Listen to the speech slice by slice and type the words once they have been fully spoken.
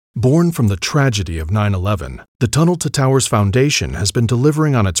Born from the tragedy of 9/11, the Tunnel to Towers Foundation has been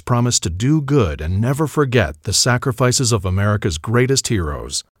delivering on its promise to do good and never forget the sacrifices of America's greatest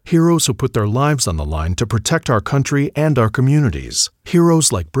heroes. Heroes who put their lives on the line to protect our country and our communities.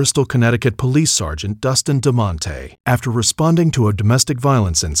 Heroes like Bristol, Connecticut Police Sergeant Dustin DeMonte. After responding to a domestic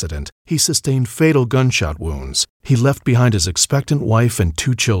violence incident, he sustained fatal gunshot wounds. He left behind his expectant wife and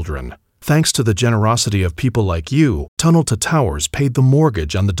 2 children. Thanks to the generosity of people like you, Tunnel to Towers paid the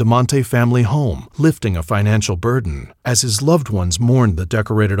mortgage on the DeMonte family home, lifting a financial burden. As his loved ones mourned the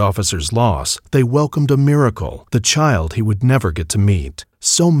decorated officer's loss, they welcomed a miracle, the child he would never get to meet.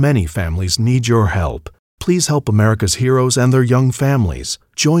 So many families need your help. Please help America's heroes and their young families.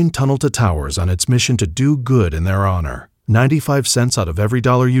 Join Tunnel to Towers on its mission to do good in their honor. 95 cents out of every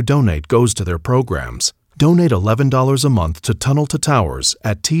dollar you donate goes to their programs. Donate $11 a month to Tunnel to Towers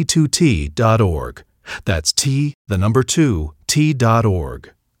at T2T.org. That's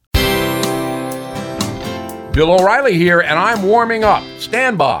T2T.org. Bill O'Reilly here, and I'm warming up.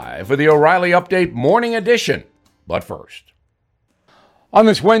 Stand by for the O'Reilly Update Morning Edition. But first, on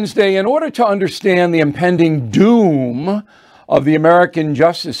this Wednesday, in order to understand the impending doom of the American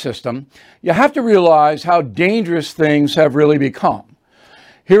justice system, you have to realize how dangerous things have really become.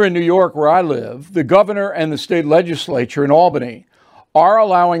 Here in New York, where I live, the governor and the state legislature in Albany are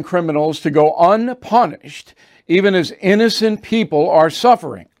allowing criminals to go unpunished, even as innocent people are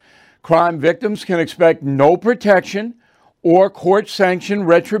suffering. Crime victims can expect no protection or court-sanctioned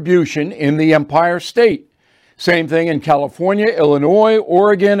retribution in the Empire State. Same thing in California, Illinois,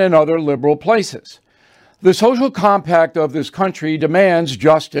 Oregon, and other liberal places. The social compact of this country demands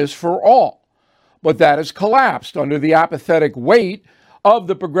justice for all, but that has collapsed under the apathetic weight of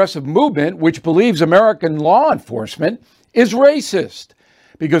the progressive movement, which believes American law enforcement is racist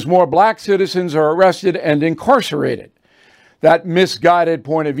because more black citizens are arrested and incarcerated. That misguided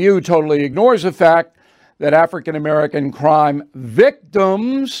point of view totally ignores the fact that African American crime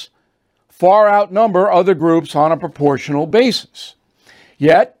victims far outnumber other groups on a proportional basis.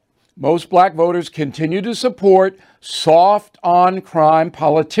 Yet, most black voters continue to support soft on crime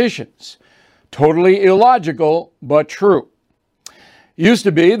politicians. Totally illogical, but true. It used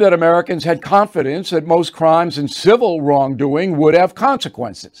to be that Americans had confidence that most crimes and civil wrongdoing would have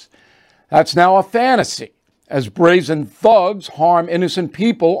consequences. That's now a fantasy, as brazen thugs harm innocent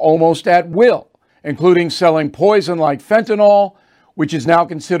people almost at will, including selling poison like fentanyl, which is now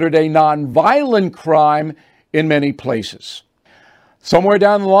considered a nonviolent crime in many places. Somewhere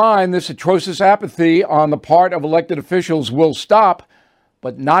down the line, this atrocious apathy on the part of elected officials will stop,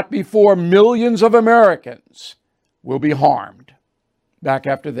 but not before millions of Americans will be harmed. Back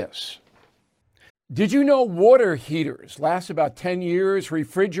after this. Did you know water heaters last about 10 years,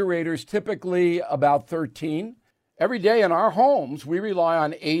 refrigerators typically about 13? Every day in our homes, we rely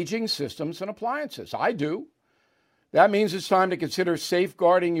on aging systems and appliances. I do. That means it's time to consider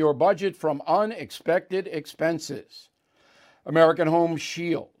safeguarding your budget from unexpected expenses. American Home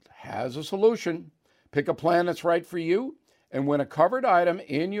Shield has a solution. Pick a plan that's right for you, and when a covered item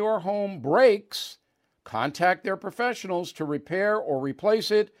in your home breaks, contact their professionals to repair or replace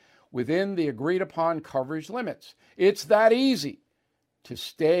it within the agreed-upon coverage limits. It's that easy to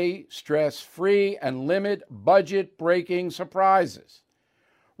stay stress-free and limit budget-breaking surprises.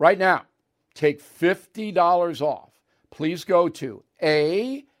 Right now, take $50 off. Please go to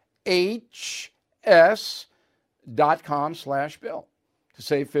ahs.com/bill to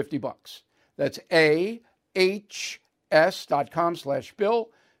save $50. That's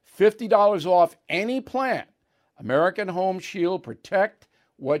ahs.com/bill. $50 off any plan. American Home Shield, protect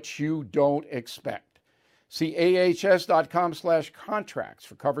what you don't expect. See ahs.com/contracts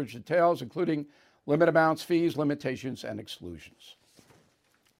for coverage details, including limit amounts, fees, limitations, and exclusions.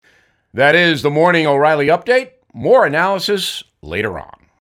 That is the Morning O'Reilly Update. More analysis later on.